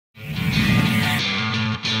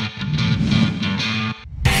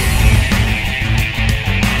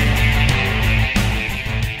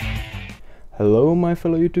Hello my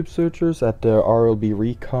fellow YouTube searchers at the RLB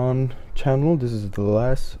Recon channel. This is the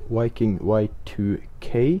last Viking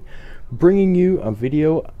Y2K, bringing you a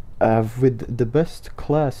video with the best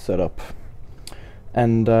class setup.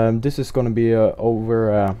 And this is going to be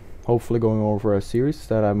hopefully going over a series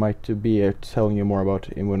that I might be telling you more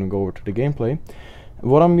about when we go over to the gameplay.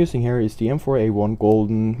 What I'm using here is the M4A1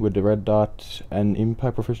 Golden with the red dot and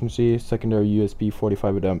impact proficiency, secondary USB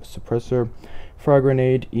 45 with a suppressor, frag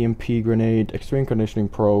grenade, EMP grenade, extreme conditioning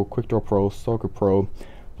pro, quick draw pro, stalker pro,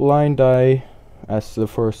 blind eye as the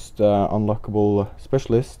first unlockable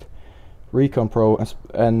specialist, recon pro,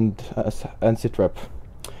 and sitrep.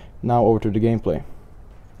 Now over to the gameplay.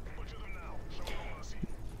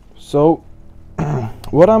 So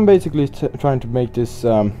what I'm basically trying to make this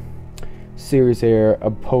series here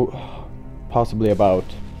possibly about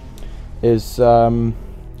is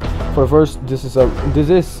for first, this is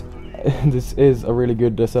a really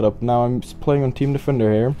good setup. Now I'm playing on Team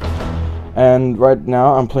Defender here, and right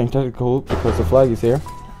now I'm playing tactical because the flag is here,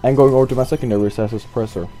 and going over to my secondary as a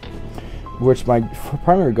suppressor, which my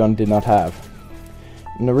primary gun did not have.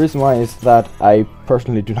 And the reason why is that I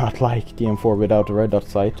personally do not like the M4 without a red dot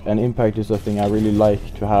sight, and impact is a thing I really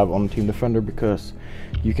like to have on Team Defender because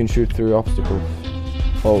you can shoot through obstacles,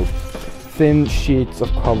 thin sheets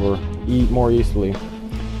of cover, more easily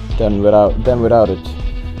than without it.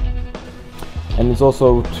 And it's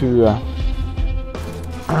also to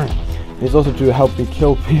help me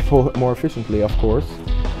kill people more efficiently, of course.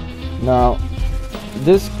 Now,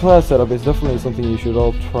 this class setup is definitely something you should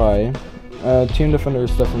all try. Team Defender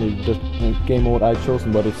is definitely the game mode I've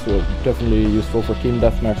chosen, but it's definitely useful for team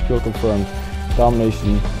deathmatch, kill confirmed,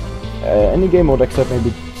 domination. Any game mode except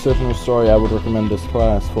maybe Search and Destroy, I would recommend this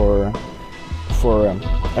class for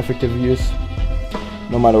effective use,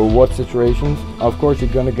 no matter what situations. Of course, you're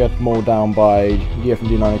gonna get mowed down by the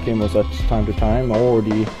FMD9 camos at time to time, or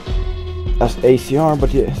the ACR,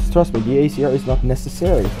 but yes, trust me, the ACR is not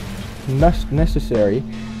necessary.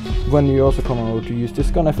 When you also come over to use this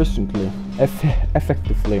gun effectively.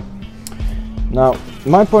 Now,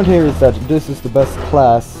 my point here is that this is the best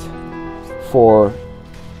class for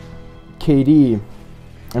KD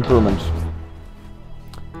improvement.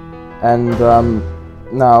 And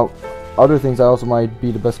now, other things I also might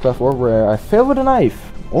be the best class for, where I fail with a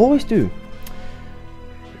knife. Always do.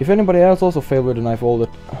 If anybody else also fail with a knife all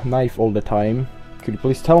the time, could you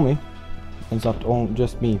please tell me? It's not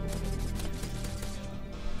just me.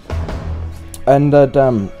 And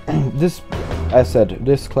this, as said,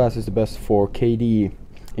 this class is the best for KD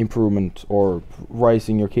improvement or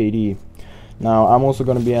rising your KD. Now I'm also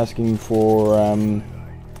going to be asking for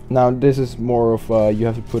now this is more of you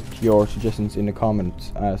have to put your suggestions in the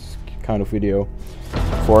comments as kind of video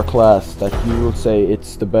for a class that you will say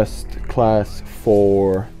it's the best class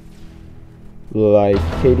for, like,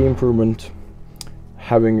 KD improvement,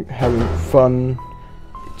 having fun,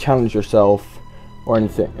 challenge yourself, or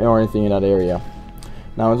anything in that area.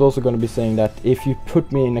 Now it's also going to be saying that if you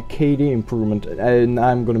put me in a KD improvement, and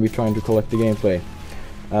I'm going to be trying to collect the gameplay,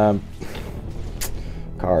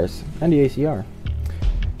 cars and the ACR,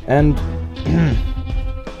 and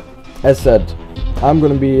as said, I'm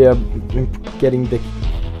going to be getting the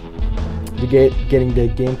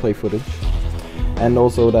gameplay footage, and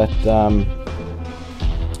also that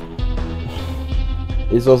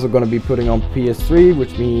is also going to be putting on PS3,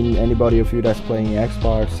 which means anybody of you that's playing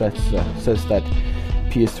Xbox says that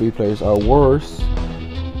PS3 players are worse.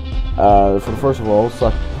 First of all,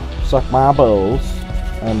 suck my balls,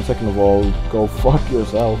 and second of all, go fuck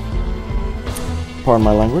yourself. Pardon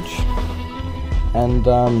my language. And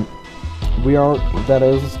that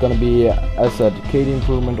is going to be, as I said, KD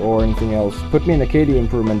improvement or anything else. Put me in a KD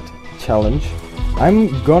improvement challenge. I'm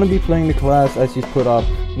gonna be playing the class as you put up.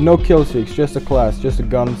 No kill streaks, just a class, just a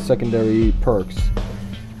gun, secondary perks.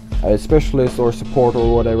 Specialist or support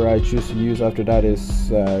or whatever I choose to use after that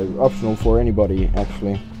is optional for anybody,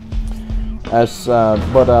 actually. As I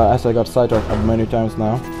got sidetracked many times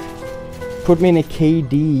now. Put me in a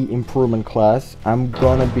KD improvement class. I'm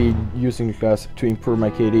gonna be using the class to improve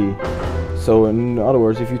my KD. So in other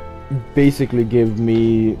words, if you basically give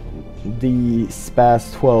me the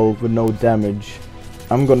Spaz 12 with no damage,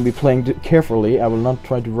 I'm gonna be playing carefully. I will not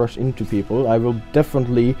try to rush into people. I will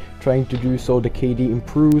definitely trying to do so the KD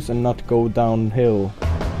improves and not go downhill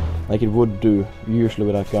like it would do usually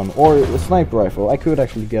with that gun. Or a sniper rifle. I could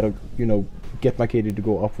actually get my KD to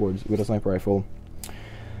go upwards with a sniper rifle,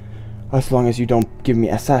 as long as you don't give me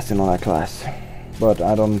assassin on that class. But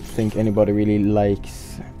I don't think anybody really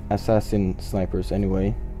likes assassin snipers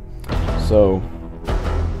anyway. So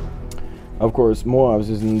Of course, Moabs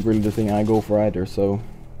isn't really the thing I go for either, so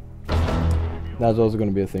That's also going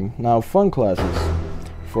to be a thing. Now, fun classes.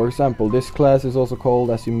 For example, this class is also called,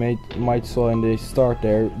 as you might saw in the start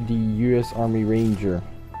there, the US Army Ranger.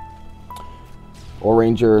 Or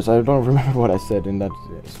Rangers, I don't remember what I said in that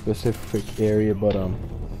specific area, but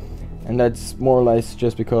and that's more or less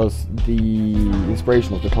just because the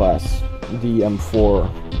inspiration of the class, the M4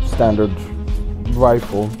 standard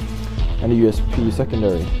rifle and the USP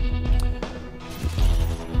secondary,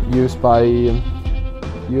 used by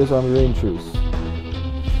US Army Rangers.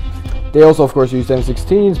 They also, of course, use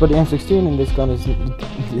M16s, but the M16 in this gun is,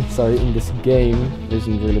 sorry, in this game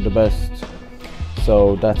isn't really the best.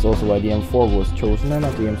 So that's also why the M4 was chosen and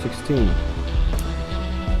not the M16.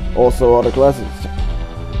 Also other classes.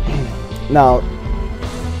 Now,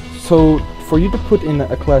 so for you to put in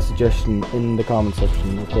a class suggestion in the comment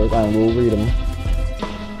section, of course, and we'll read them,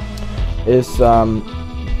 is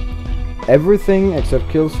everything except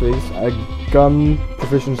kill streaks, a gun,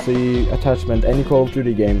 proficiency, attachment, any Call of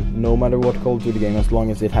Duty game, no matter what Call of Duty game, as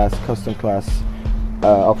long as it has custom class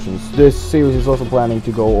options. This series is also planning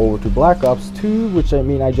to go over to Black Ops 2, which I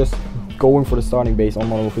mean, I just going for the starting base on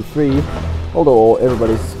Modern Warfare 3, although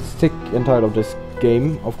everybody's sick and tired of this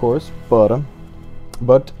game, of course, but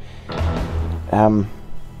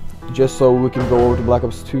just so we can go over to Black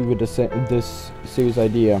Ops 2 with this series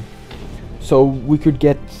idea, so we could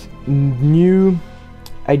get new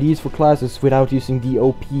ideas for classes without using the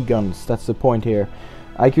OP guns. That's the point here.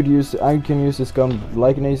 I can use this gun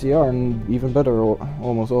like an ACR, and even better, or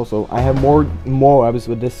almost also. I have more Moabs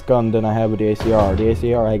with this gun than I have with the ACR. The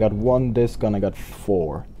ACR I got 1, this gun I got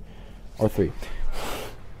 4 or 3.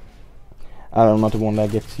 I'm not the one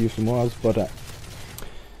that gets used to Moabs, but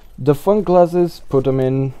the fun classes, put them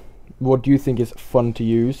in what you think is fun to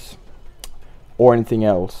use, or anything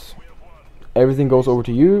else. Everything goes over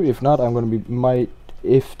to you. If not, I'm gonna be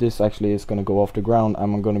if this actually is gonna go off the ground,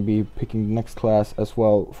 I'm gonna be picking the next class as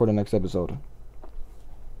well for the next episode.